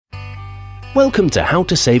Welcome to How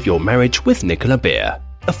to Save Your Marriage with Nicola,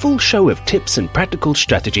 a full show of tips and practical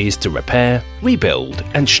strategies to repair, rebuild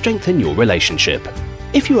and strengthen your relationship.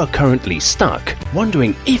 If you are currently stuck,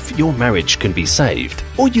 wondering if your marriage can be saved,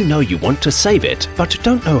 or you know you want to save it but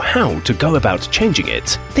don't know how to go about changing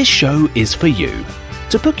it, this show is for you.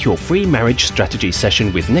 To book your free marriage strategy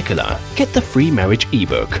session with Nicola, get the free marriage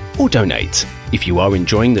ebook or donate. If you are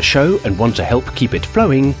enjoying the show and want to help keep it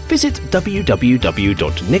flowing, visit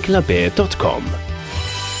www.nicolabeer.com.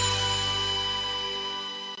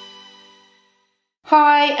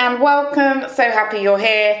 Hi and welcome, so happy you're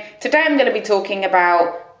here. Today I'm going to be talking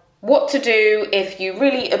about what to do if you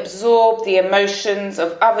really absorb the emotions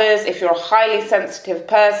of others, if you're a highly sensitive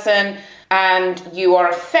person and you are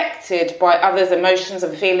affected by others' emotions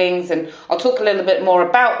and feelings, and I'll talk a little bit more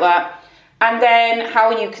about that, and then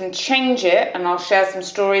how you can change it, and I'll share some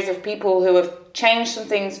stories of people who have changed some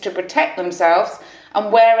things to protect themselves and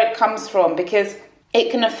where it comes from, because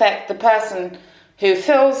it can affect the person who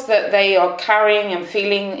feels that they are carrying and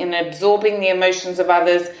feeling and absorbing the emotions of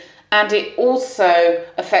others, and it also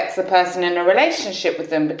affects the person in a relationship with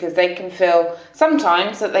them, because they can feel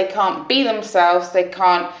sometimes that they can't be themselves, they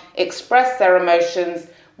can't express their emotions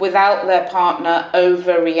without their partner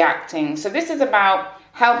overreacting. So this is about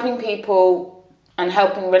helping people and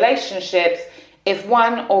helping relationships if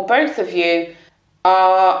one or both of you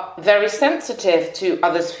are very sensitive to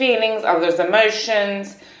others' feelings, others'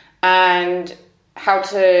 emotions, and how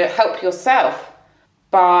to help yourself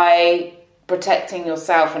by protecting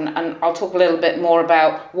yourself, and I'll talk a little bit more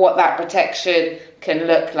about what that protection can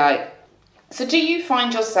look like. So do you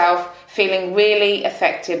find yourself feeling really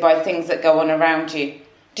affected by things that go on around you?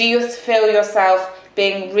 Do you feel yourself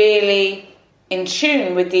being really in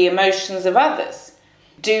tune with the emotions of others?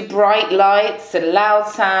 Do bright lights and loud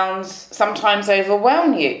sounds sometimes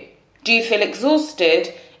overwhelm you? Do you feel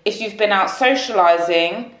exhausted if you've been out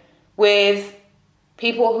socializing with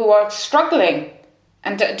people who are struggling?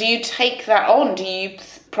 And do you take that on? Do you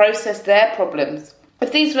process their problems?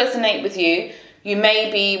 If these resonate with you, you may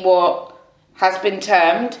be what has been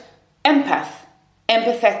termed empath,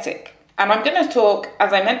 empathetic. And I'm going to talk,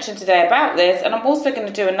 as I mentioned today, about this, and I'm also going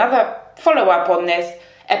to do another follow-up on this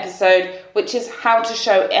episode, which is how to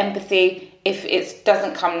show empathy if it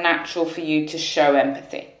doesn't come natural for you to show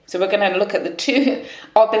empathy. So we're going to look at the two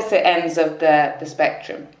opposite ends of the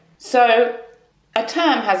spectrum. So a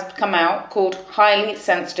term has come out called highly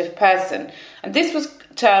sensitive person, and this was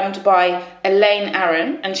termed by Elaine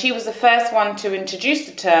Aron, and she was the first one to introduce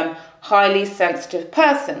the term highly sensitive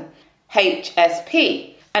person,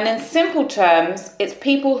 HSP. And in simple terms, it's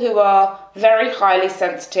people who are very highly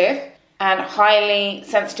sensitive and highly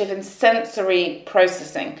sensitive in sensory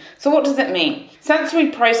processing. So what does it mean?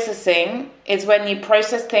 Sensory processing is when you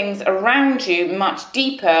process things around you much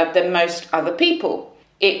deeper than most other people.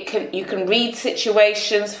 You can read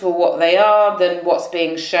situations for what they are than what's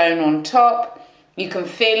being shown on top. You can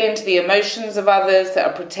feel into the emotions of others that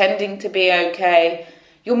are pretending to be okay.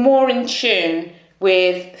 You're more in tune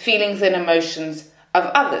with feelings and emotions of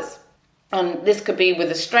others. And this could be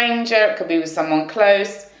with a stranger, it could be with someone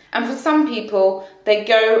close. And for some people, they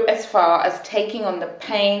go as far as taking on the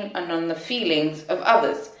pain and on the feelings of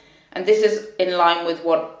others. And this is in line with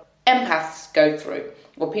what empaths go through,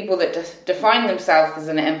 or people that define themselves as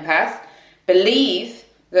an empath, believe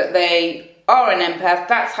that they are an empath,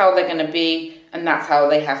 that's how they're going to be, and that's how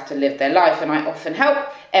they have to live their life. And I often help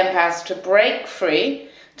empaths to break free,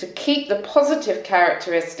 to keep the positive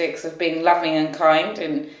characteristics of being loving and kind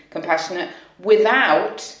and compassionate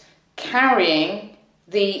without carrying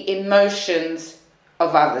the emotions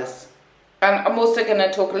of others. And I'm also going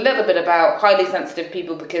to talk a little bit about highly sensitive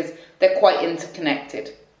people because they're quite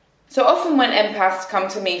interconnected. So often when empaths come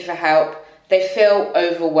to me for help, they feel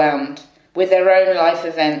overwhelmed with their own life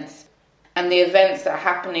events and the events that are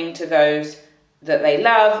happening to those that they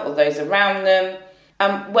love or those around them,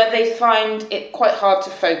 where they find it quite hard to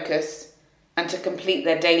focus and to complete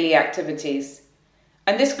their daily activities.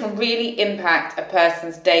 And this can really impact a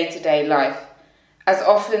person's day-to-day life, as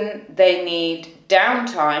often they need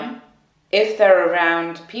downtime if they're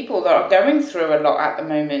around people that are going through a lot at the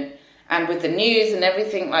moment. And with the news and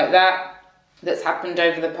everything like that that's happened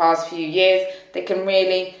over the past few years, they can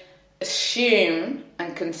really assume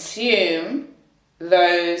and consume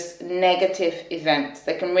those negative events.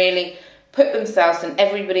 They can really put themselves in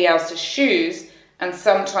everybody else's shoes, and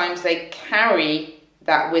sometimes they carry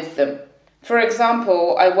that with them. For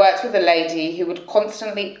example, I worked with a lady who would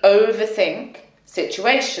constantly overthink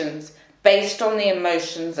situations based on the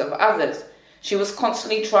emotions of others. She was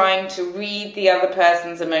constantly trying to read the other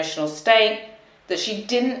person's emotional state, that she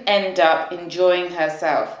didn't end up enjoying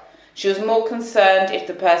herself. She was more concerned if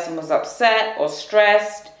the person was upset or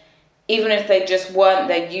stressed, even if they just weren't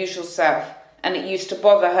their usual self. And it used to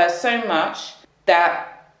bother her so much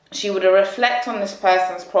that she would reflect on this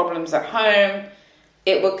person's problems at home.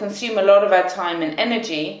 It would consume a lot of her time and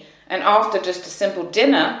energy. And after just a simple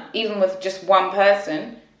dinner, even with just one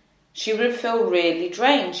person, she would feel really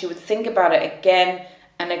drained. She would think about it again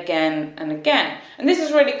and again and again. And this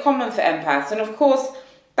is really common for empaths. And of course,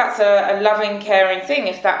 that's a loving, caring thing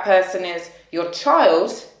if that person is your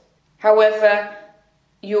child. However,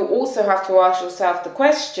 you also have to ask yourself the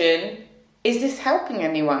question, is this helping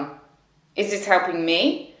anyone? Is this helping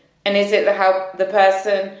me? And is it the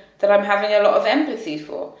person that I'm having a lot of empathy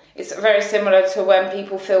for? It's very similar to when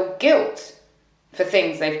people feel guilt for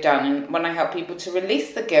things they've done, and when I help people to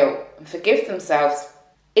release the guilt and forgive themselves.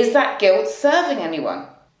 Is that guilt serving anyone?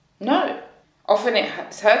 No. Often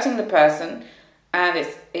it's hurting the person, and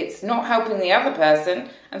it's not helping the other person,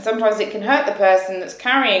 and sometimes it can hurt the person that's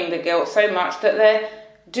carrying the guilt so much that they're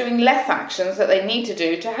doing less actions that they need to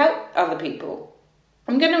do to help other people.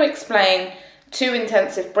 I'm going to explain 2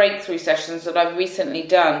 intensive breakthrough sessions that I've recently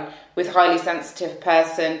done with a highly sensitive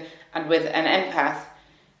person and with an empath,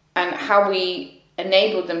 and how we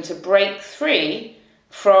enabled them to break free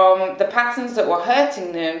from the patterns that were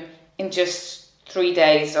hurting them in just 3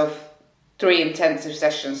 days of 3 intensive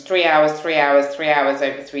sessions, 3 hours, 3 hours, 3 hours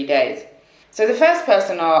over 3 days. So the first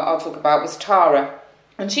person I'll talk about was Tara,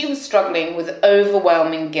 and she was struggling with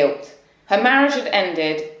overwhelming guilt. Her marriage had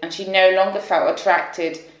ended and she no longer felt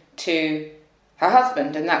attracted to her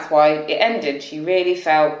husband, and that's why it ended. She really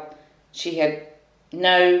felt she had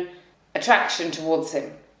no attraction towards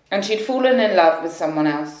him, and she'd fallen in love with someone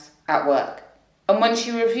else at work. And when she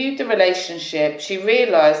reviewed the relationship, she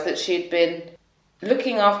realised that she had been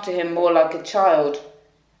looking after him more like a child,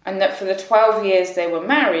 and that for the 12 years they were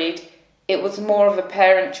married, it was more of a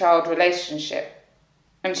parent-child relationship.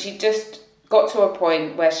 And she just got to a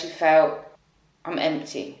point where she felt, I'm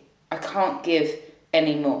empty. I can't give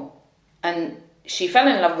anymore. And she fell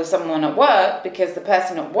in love with someone at work because the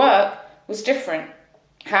person at work was different.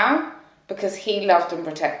 How? Because he loved and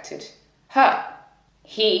protected her.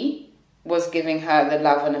 He was giving her the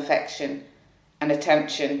love and affection and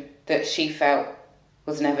attention that she felt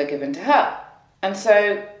was never given to her. And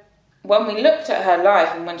so when we looked at her life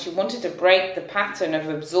and when she wanted to break the pattern of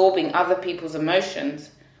absorbing other people's emotions,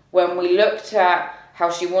 when we looked at how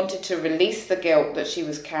she wanted to release the guilt that she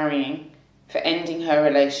was carrying for ending her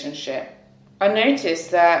relationship, I noticed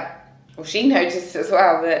that, or she noticed as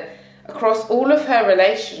well, that across all of her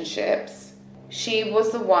relationships, she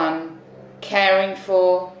was the one caring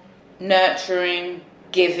for, nurturing,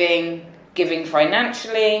 giving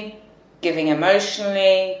financially, giving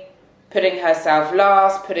emotionally, putting herself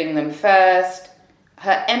last, putting them first.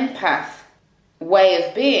 Her empath way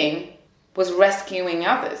of being was rescuing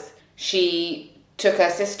others. She took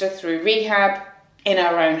her sister through rehab in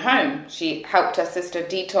her own home. She helped her sister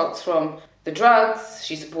detox from the drugs.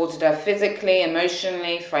 She supported her physically,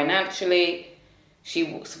 emotionally, financially.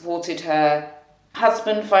 She supported her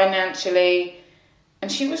husband financially.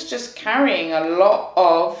 And she was just carrying a lot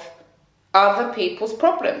of other people's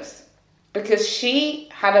problems, because she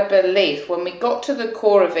had a belief. When we got to the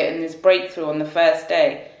core of it in this breakthrough on the first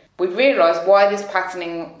day, we realised why this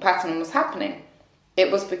pattern was happening. It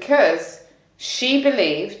was because she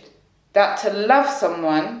believed that to love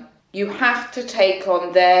someone, you have to take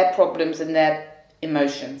on their problems and their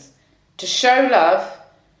emotions. To show love,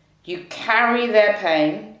 you carry their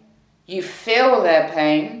pain, you feel their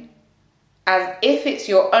pain as if it's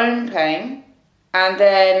your own pain, and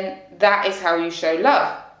then that is how you show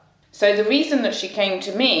love. So the reason that she came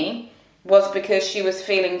to me was because she was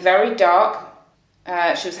feeling very dark.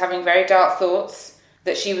 She was having very dark thoughts,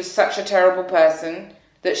 that she was such a terrible person,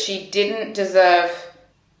 that she didn't deserve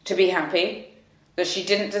to be happy, that she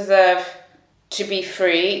didn't deserve to be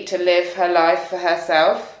free, to live her life for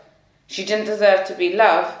herself. She didn't deserve to be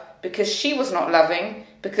loved because she was not loving,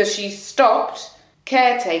 because she stopped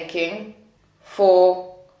caretaking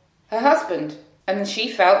for her husband. And she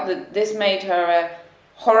felt that this made her a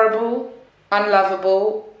horrible,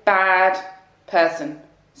 unlovable, bad person.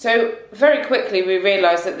 So very quickly we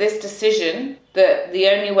realised that this decision, that the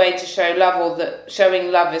only way to show love, or that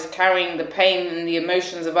showing love is carrying the pain and the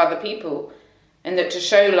emotions of other people, and that to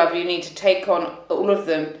show love you need to take on all of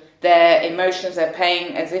them, their emotions, their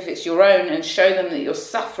pain, as if it's your own, and show them that you're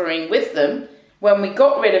suffering with them. When we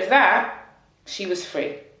got rid of that, she was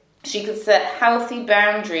free. She could set healthy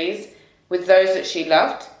boundaries with those that she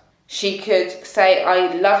loved. She could say,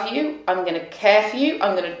 I love you, I'm going to care for you,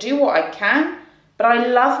 I'm going to do what I can, but I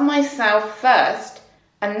love myself first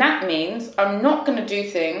And that means I'm not going to do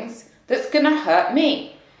things that's going to hurt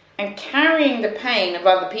me. And carrying the pain of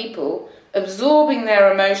other people, absorbing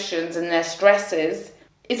their emotions and their stresses,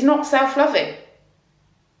 is not self-loving.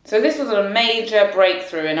 So this was a major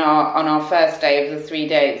breakthrough on our first day of the 3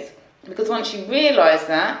 days. Because once she realised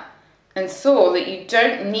that and saw that you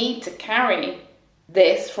don't need to carry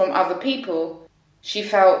this from other people, she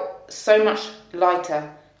felt so much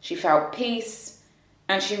lighter. She felt peace,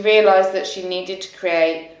 and she realised that she needed to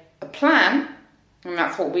create a plan, and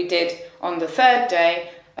that's what we did on the third day,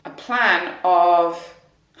 a plan of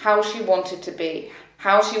how she wanted to be,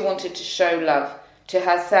 how she wanted to show love to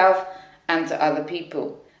herself and to other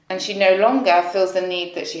people. And she no longer feels the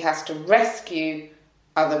need that she has to rescue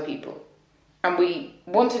other people. And we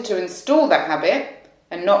wanted to install that habit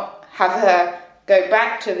and not have her go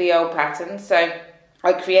back to the old pattern. So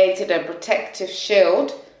I created a protective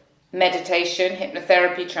shield meditation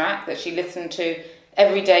hypnotherapy track that she listened to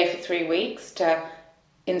every day for 3 weeks to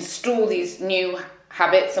install these new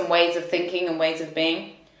habits and ways of thinking and ways of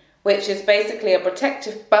being, which is basically a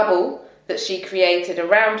protective bubble that she created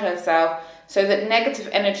around herself so that negative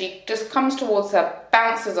energy just comes towards her,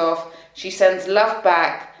 bounces off, she sends love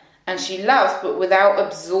back, and she loves but without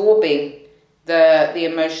absorbing the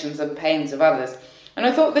emotions and pains of others. And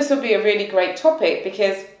I thought this would be a really great topic,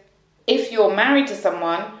 because if you're married to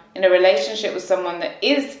someone, in a relationship with someone that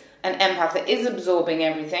is an empath, that is absorbing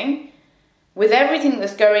everything, with everything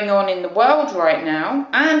that's going on in the world right now,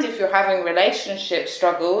 and if you're having relationship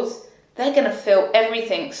struggles, they're going to feel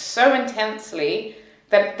everything so intensely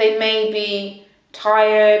that they may be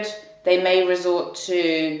tired, they may resort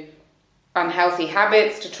to unhealthy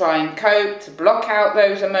habits to try and cope, to block out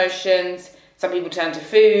those emotions. Some people turn to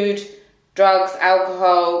food, drugs,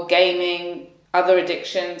 alcohol, gaming, other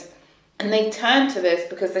addictions. And they turn to this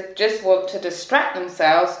because they just want to distract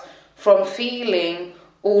themselves from feeling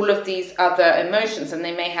all of these other emotions. And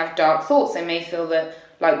they may have dark thoughts. They may feel that,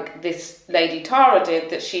 like this lady Tara did,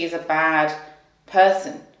 that she is a bad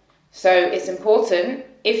person. So it's important,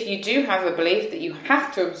 if you do have a belief that you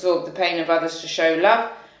have to absorb the pain of others to show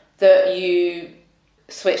love, that you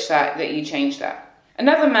switch that you change that.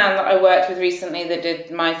 Another man that I worked with recently that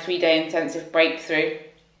did my 3-day intensive breakthrough,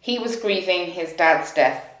 he was grieving his dad's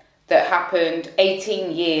death that happened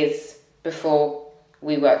 18 years before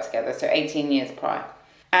we worked together, so 18 years prior.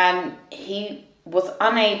 And he was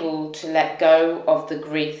unable to let go of the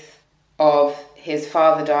grief of his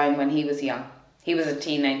father dying when he was young. He was a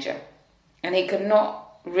teenager. And he could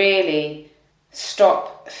not really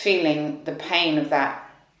stop feeling the pain of that.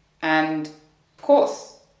 And of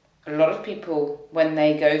course, a lot of people, when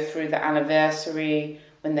they go through the anniversary,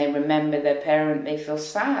 when they remember their parent, they feel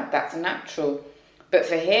sad. That's natural. But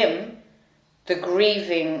for him, the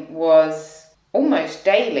grieving was almost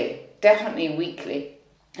daily, definitely weekly,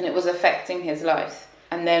 and it was affecting his life.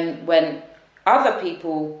 And then when other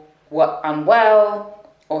people were unwell,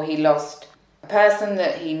 or he lost a person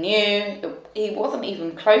that he knew, that he wasn't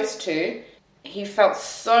even close to, he felt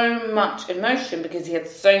so much emotion because he had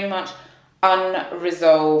so much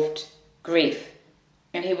unresolved grief.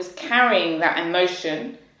 And he was carrying that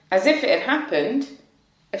emotion as if it had happened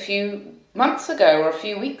a few months ago or a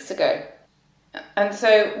few weeks ago. And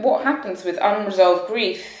so what happens with unresolved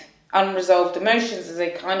grief, unresolved emotions, is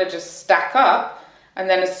they kind of just stack up. And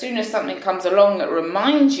then as soon as something comes along that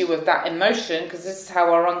reminds you of that emotion, because this is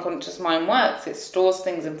how our unconscious mind works, it stores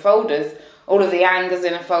things in folders. All of the anger's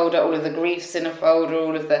in a folder, all of the grief's in a folder,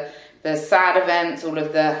 all of the sad events, all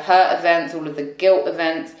of the hurt events, all of the guilt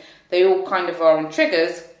events, they all kind of are on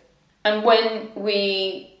triggers. And when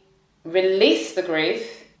we release the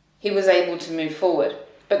grief, he was able to move forward.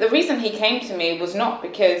 But the reason he came to me was not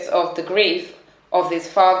because of the grief of his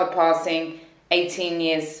father passing 18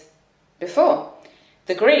 years before.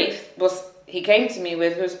 The grief he came to me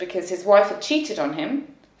with was because his wife had cheated on him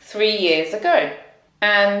 3 years ago.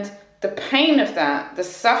 And the pain of that, the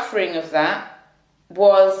suffering of that,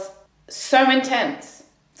 was so intense.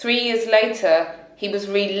 3 years later, he was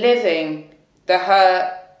reliving the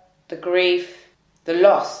hurt, the grief, the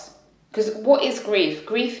loss. Because what is grief?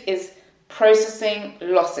 Grief is processing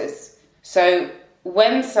losses. So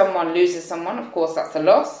when someone loses someone, of course, that's a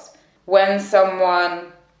loss. When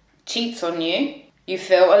someone cheats on you, you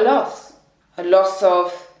feel a loss. A loss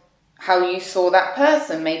of how you saw that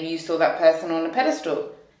person. Maybe you saw that person on a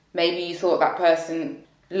pedestal. Maybe you thought that person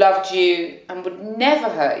loved you and would never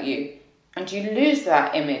hurt you. And you lose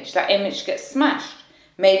that image. That image gets smashed.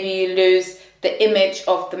 Maybe you lose the image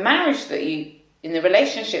of the marriage in the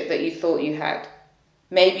relationship that you thought you had.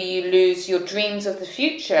 Maybe you lose your dreams of the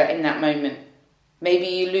future in that moment. Maybe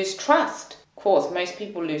you lose trust. Of course, most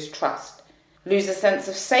people lose trust. lose a sense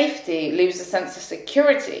of safety, lose a sense of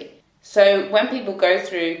security. So when people go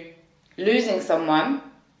through losing someone,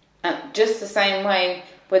 just the same way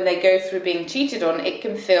when they go through being cheated on, it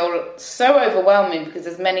can feel so overwhelming because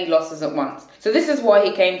there's many losses at once. So this is why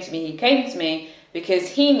he came to me. He came to me because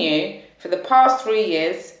he knew for the past 3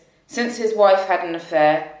 years, since his wife had an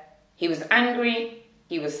affair, he was angry,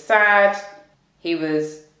 he was sad, he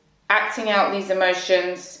was acting out these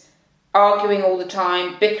emotions, arguing all the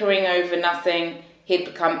time, bickering over nothing. He'd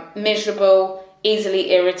become miserable,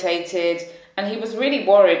 easily irritated, and he was really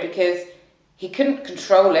worried because he couldn't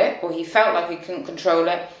control it, or he felt like he couldn't control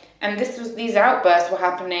it. And these outbursts were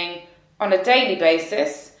happening on a daily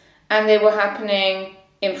basis, and they were happening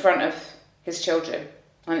in front of his children.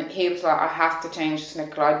 And he was like, I have to change this,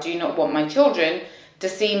 Nicola. I do not want my children to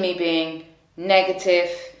see me being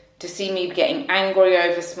negative, to see me getting angry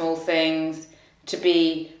over small things, to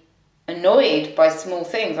be annoyed by small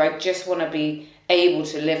things. I just want to be able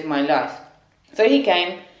to live my life. So he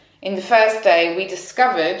came. In the first day, we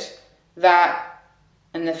discovered that,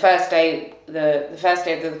 and the first day of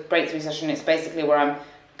the breakthrough session, it's basically where I'm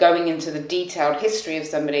going into the detailed history of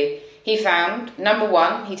somebody. He found, number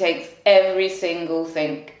one, he takes every single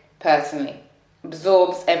thing personally,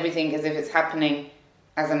 absorbs everything as if it's happening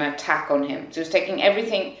as an attack on him. So he was taking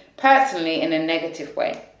everything personally in a negative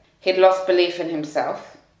way. He'd lost belief in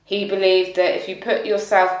himself. He believed that if you put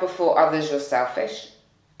yourself before others, you're selfish.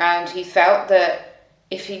 And he felt that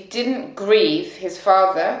if he didn't grieve his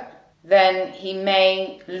father, then he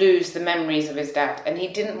may lose the memories of his dad. And he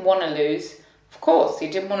didn't want to lose, of course, he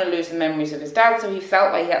didn't want to lose the memories of his dad, so he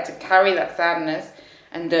felt like he had to carry that sadness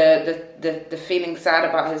and the feeling sad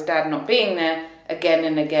about his dad not being there again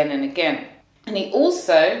and again and again. And he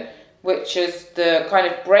also, which is the kind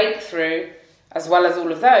of breakthrough, as well as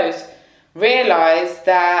all of those, realised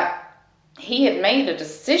that he had made a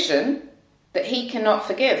decision that he cannot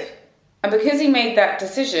forgive. And because he made that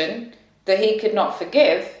decision that he could not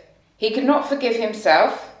forgive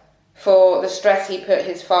himself for the stress he put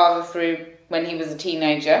his father through when he was a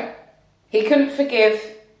teenager. He couldn't forgive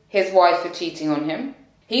his wife for cheating on him.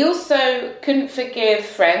 He also couldn't forgive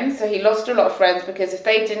friends, so he lost a lot of friends because if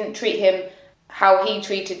they didn't treat him how he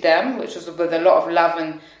treated them, which was with a lot of love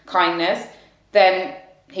and kindness, then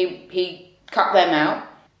he cut them out.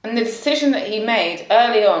 And the decision that he made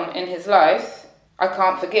early on in his life, I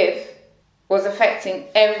can't forgive, was affecting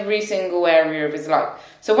every single area of his life.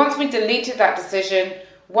 So once we deleted that decision,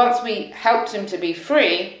 once we helped him to be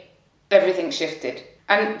free, everything shifted.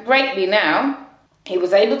 And greatly now, he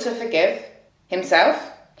was able to forgive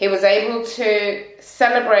himself. He was able to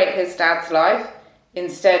celebrate his dad's life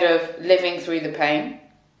instead of living through the pain.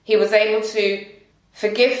 He was able to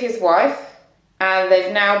forgive his wife, and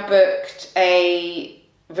they've now booked a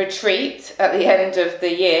retreat at the end of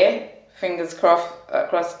the year, fingers crossed,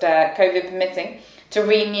 COVID permitting, to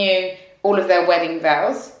renew all of their wedding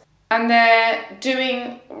vows. And they're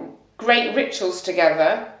doing great rituals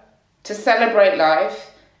together to celebrate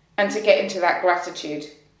life and to get into that gratitude.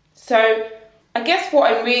 So I guess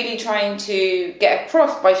what I'm really trying to get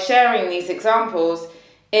across by sharing these examples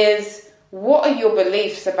is, what are your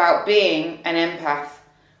beliefs about being an empath?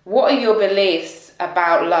 What are your beliefs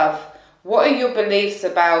about love? What are your beliefs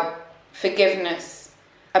about forgiveness,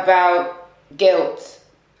 about guilt,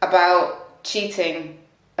 about cheating,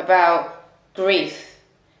 about grief?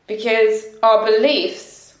 Because our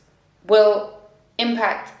beliefs will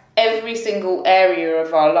impact every single area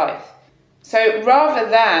of our life. So rather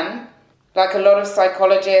than, like a lot of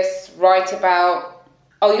psychologists write about,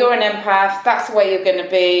 oh, you're an empath, that's the way you're going to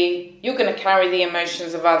be, you're going to carry the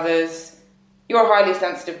emotions of others, you're a highly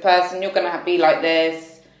sensitive person, you're going to be like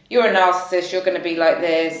this, you're a narcissist, you're going to be like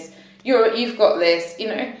this, you've got this,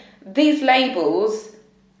 these labels,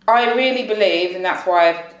 I really believe, and that's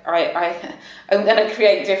why I'm going to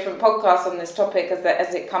create different podcasts on this topic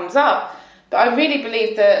as it comes up, but I really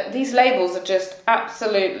believe that these labels are just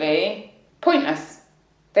absolutely pointless.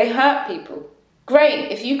 They hurt people.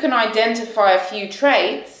 Great, if you can identify a few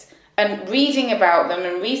traits, and reading about them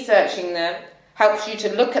and researching them helps you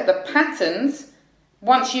to look at the patterns.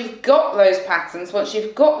 Once you've got those patterns, once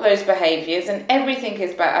you've got those behaviours, and everything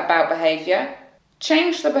is about behaviour,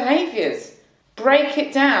 change the behaviours. Break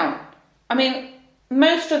it down. I mean,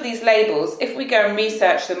 most of these labels, if we go and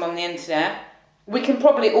research them on the internet, we can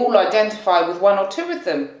probably all identify with one or two of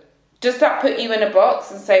them. Does that put you in a box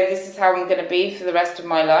and say, this is how I'm going to be for the rest of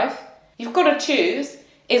my life? You've got to choose,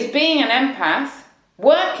 is being an empath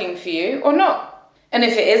working for you or not? And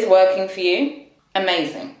if it is working for you,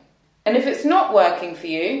 amazing. And if it's not working for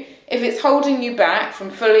you, if it's holding you back from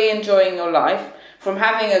fully enjoying your life, from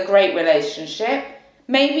having a great relationship,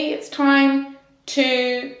 maybe it's time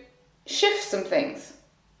to shift some things.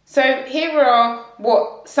 So here are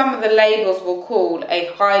what some of the labels will call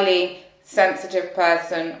a highly sensitive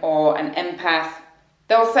person or an empath.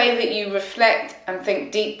 They'll say that you reflect and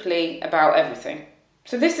think deeply about everything.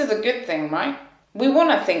 So this is a good thing, right? We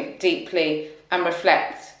want to think deeply and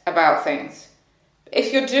reflect about things.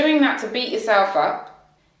 If you're doing that to beat yourself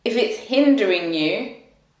up, if it's hindering you,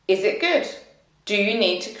 is it good? Do you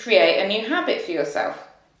need to create a new habit for yourself?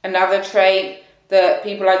 Another trait that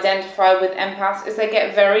people identify with empaths is they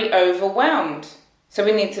get very overwhelmed. So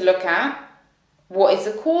we need to look at what is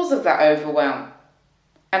the cause of that overwhelm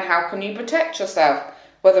and how can you protect yourself,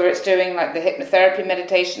 whether it's doing like the hypnotherapy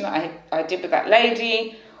meditation that I did with that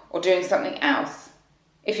lady or doing something else.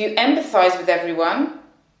 If you empathize with everyone,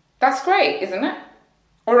 that's great, isn't it?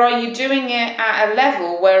 Or are you doing it at a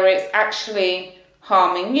level where it's actually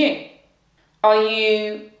harming you? Are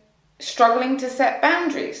you struggling to set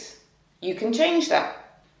boundaries? You can change that.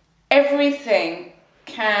 Everything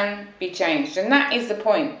can be changed, and that is the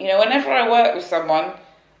point. You know, whenever I work with someone,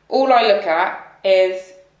 all I look at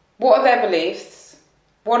is what are their beliefs,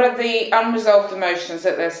 what are the unresolved emotions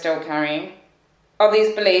that they're still carrying, are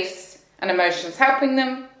these beliefs and emotions helping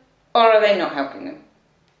them, or are they not helping them?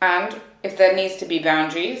 And if there needs to be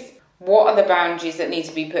boundaries, what are the boundaries that need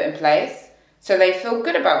to be put in place so they feel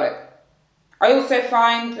good about it? I also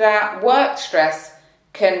find that work stress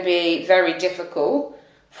can be very difficult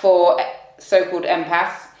for so-called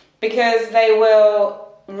empaths because they will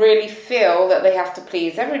really feel that they have to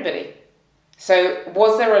please everybody. So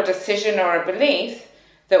was there a decision or a belief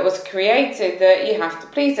that was created that you have to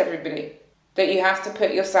please everybody, that you have to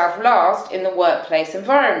put yourself last in the workplace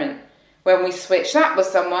environment? When we switch that with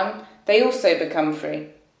someone, they also become free.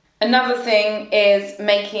 Another thing is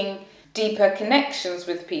making deeper connections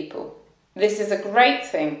with people. This is a great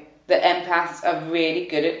thing that empaths are really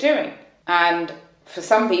good at doing. And for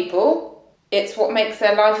some people, it's what makes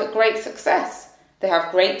their life a great success. They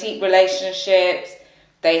have great deep relationships,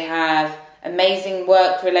 they have amazing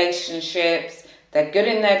work relationships, they're good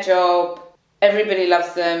in their job, everybody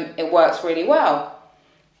loves them, it works really well.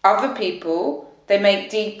 Other people, they make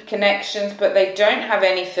deep connections, but they don't have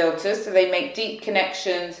any filters, so they make deep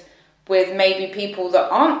connections with maybe people that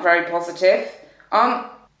aren't very positive, aren't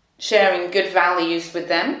sharing good values with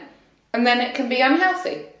them, and then it can be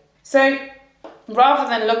unhealthy. So rather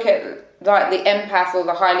than look at like the empath or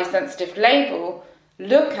the highly sensitive label,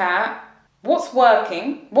 look at what's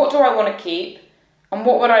working, what do I want to keep, and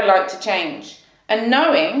what would I like to change? And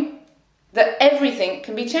knowing that everything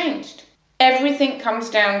can be changed. Everything comes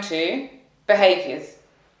down to behaviours.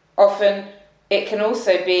 Often it can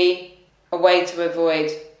also be a way to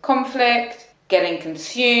avoid conflict, getting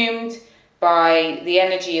consumed by the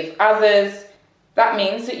energy of others. That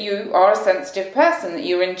means that you are a sensitive person, that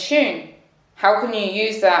you're in tune. How can you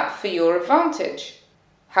use that for your advantage?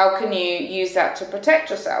 How can you use that to protect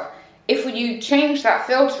yourself? If you change that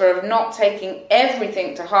filter of not taking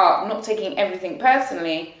everything to heart, not taking everything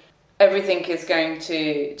personally, everything is going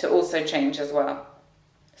to also change as well.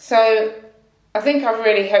 So I think I've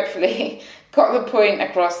really hopefully got the point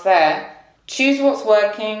across there. Choose what's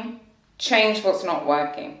working, change what's not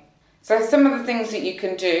working. So some of the things that you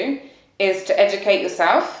can do is to educate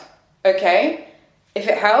yourself, okay? If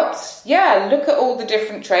it helps, look at all the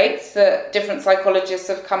different traits that different psychologists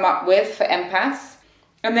have come up with for empaths,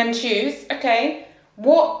 and then choose, okay,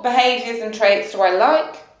 what behaviours and traits do I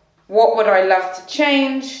like? What would I love to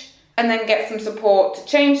change? And then get some support to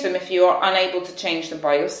change them if you are unable to change them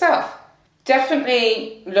by yourself.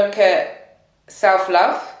 Definitely look at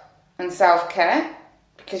self-love and self-care,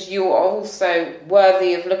 because you are also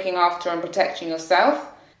worthy of looking after and protecting yourself.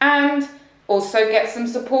 And also get some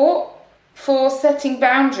support for setting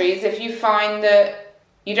boundaries if you find that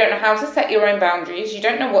you don't know how to set your own boundaries, you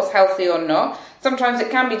don't know what's healthy or not. Sometimes it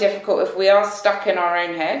can be difficult if we are stuck in our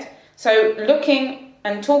own head. So looking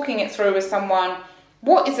and talking it through with someone,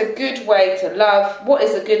 what is a good way to love? What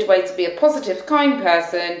is a good way to be a positive, kind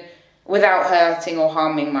person without hurting or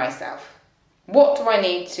harming myself? What do I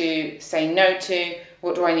need to say no to?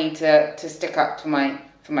 What do I need to stick up for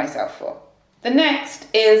myself for? The next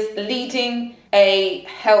is leading a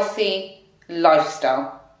healthy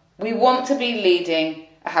lifestyle. We want to be leading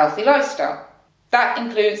a healthy lifestyle. That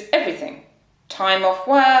includes everything. Time off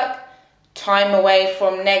work, time away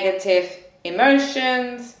from negative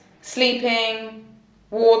emotions, sleeping,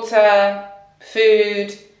 water,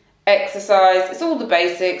 food, exercise. It's all the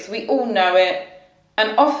basics. We all know it.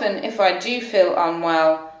 And often if I do feel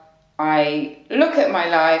unwell, I look at my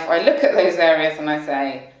life, I look at those areas and I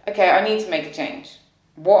say, okay, I need to make a change.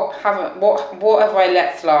 What have I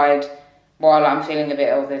let slide? while I'm feeling a bit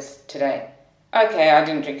ill today. Okay, I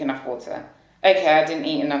didn't drink enough water. Okay, I didn't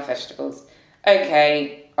eat enough vegetables.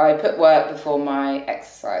 Okay, I put work before my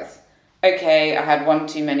exercise. Okay, I had one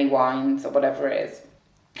too many wines, or whatever it is.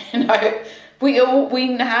 We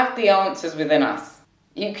have the answers within us.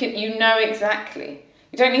 You know exactly.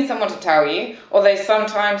 You don't need someone to tell you, although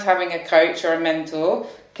sometimes having a coach or a mentor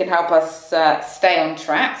can help us stay on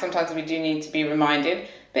track. Sometimes we do need to be reminded,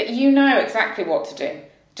 but you know exactly what to do.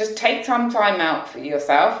 Just take some time out for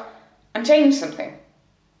yourself and change something,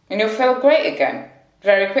 and you'll feel great again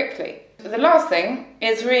very quickly. The last thing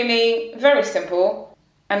is really very simple,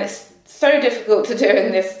 and it's so difficult to do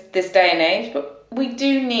in this day and age, but we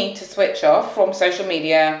do need to switch off from social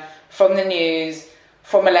media, from the news,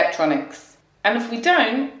 from electronics. And if we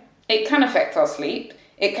don't, it can affect our sleep.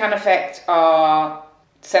 It can affect our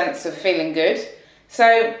sense of feeling good.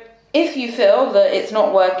 So if you feel that it's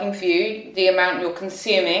not working for you, the amount you're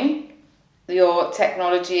consuming, your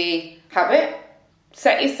technology habit,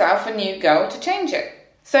 set yourself a new goal to change it.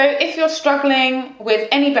 So if you're struggling with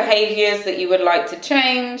any behaviours that you would like to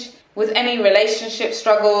change, with any relationship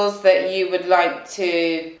struggles that you would like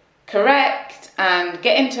to correct and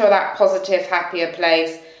get into that positive, happier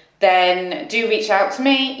place, then do reach out to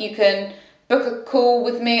me. You can book a call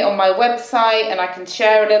with me on my website, and I can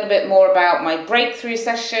share a little bit more about my breakthrough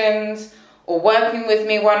sessions or working with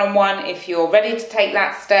me one-on-one if you're ready to take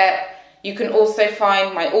that step. You can also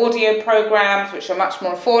find my audio programs, which are much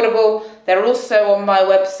more affordable. They're also on my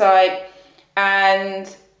website, and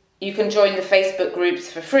you can join the Facebook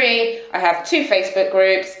groups for free. I have 2 Facebook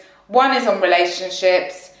groups. One is on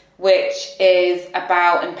relationships, which is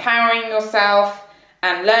about empowering yourself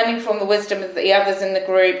and learning from the wisdom of the others in the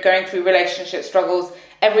group, going through relationship struggles.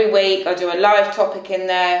 Every week I do a live topic in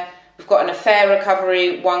there. We've got an affair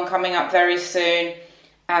recovery one coming up very soon.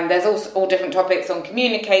 And there's also all different topics on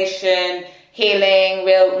communication, healing,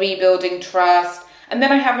 rebuilding trust. And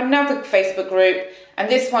then I have another Facebook group, and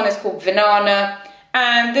this one is called Vinana.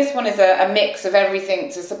 And this one is a mix of everything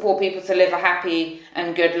to support people to live a happy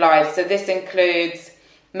and good life. So this includes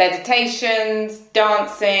meditations,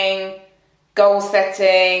 dancing, goal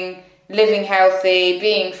setting, living healthy,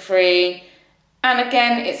 being free. And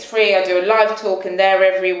again, it's free. I do a live talk in there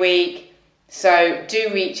every week. So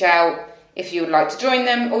do reach out if you would like to join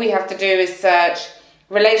them. All you have to do is search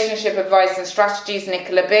Relationship Advice and Strategies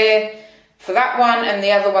Nicola Beer for that one. And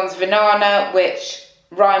the other one's Vinana, which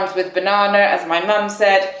rhymes with banana, as my mum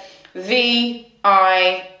said.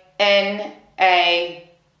 Vinana. And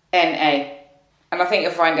I think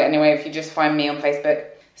you'll find it anyway if you just find me on Facebook.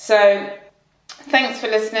 So thanks for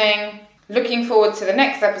listening. Looking forward to the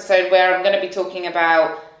next episode, where I'm going to be talking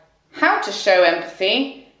about how to show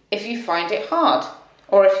empathy if you find it hard.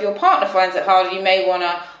 Or if your partner finds it hard, you may want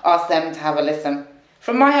to ask them to have a listen.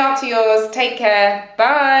 From my heart to yours, take care.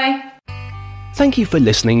 Bye. Thank you for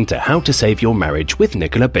listening to How to Save Your Marriage with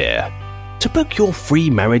Nicola Beer. To book your free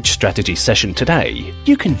marriage strategy session today,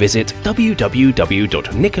 you can visit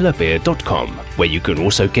www.nicolabeer.com, where you can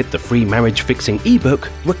also get the free marriage fixing ebook,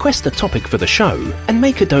 request a topic for the show, and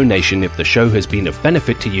make a donation if the show has been of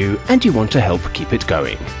benefit to you and you want to help keep it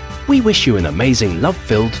going. We wish you an amazing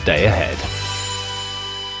love-filled day ahead.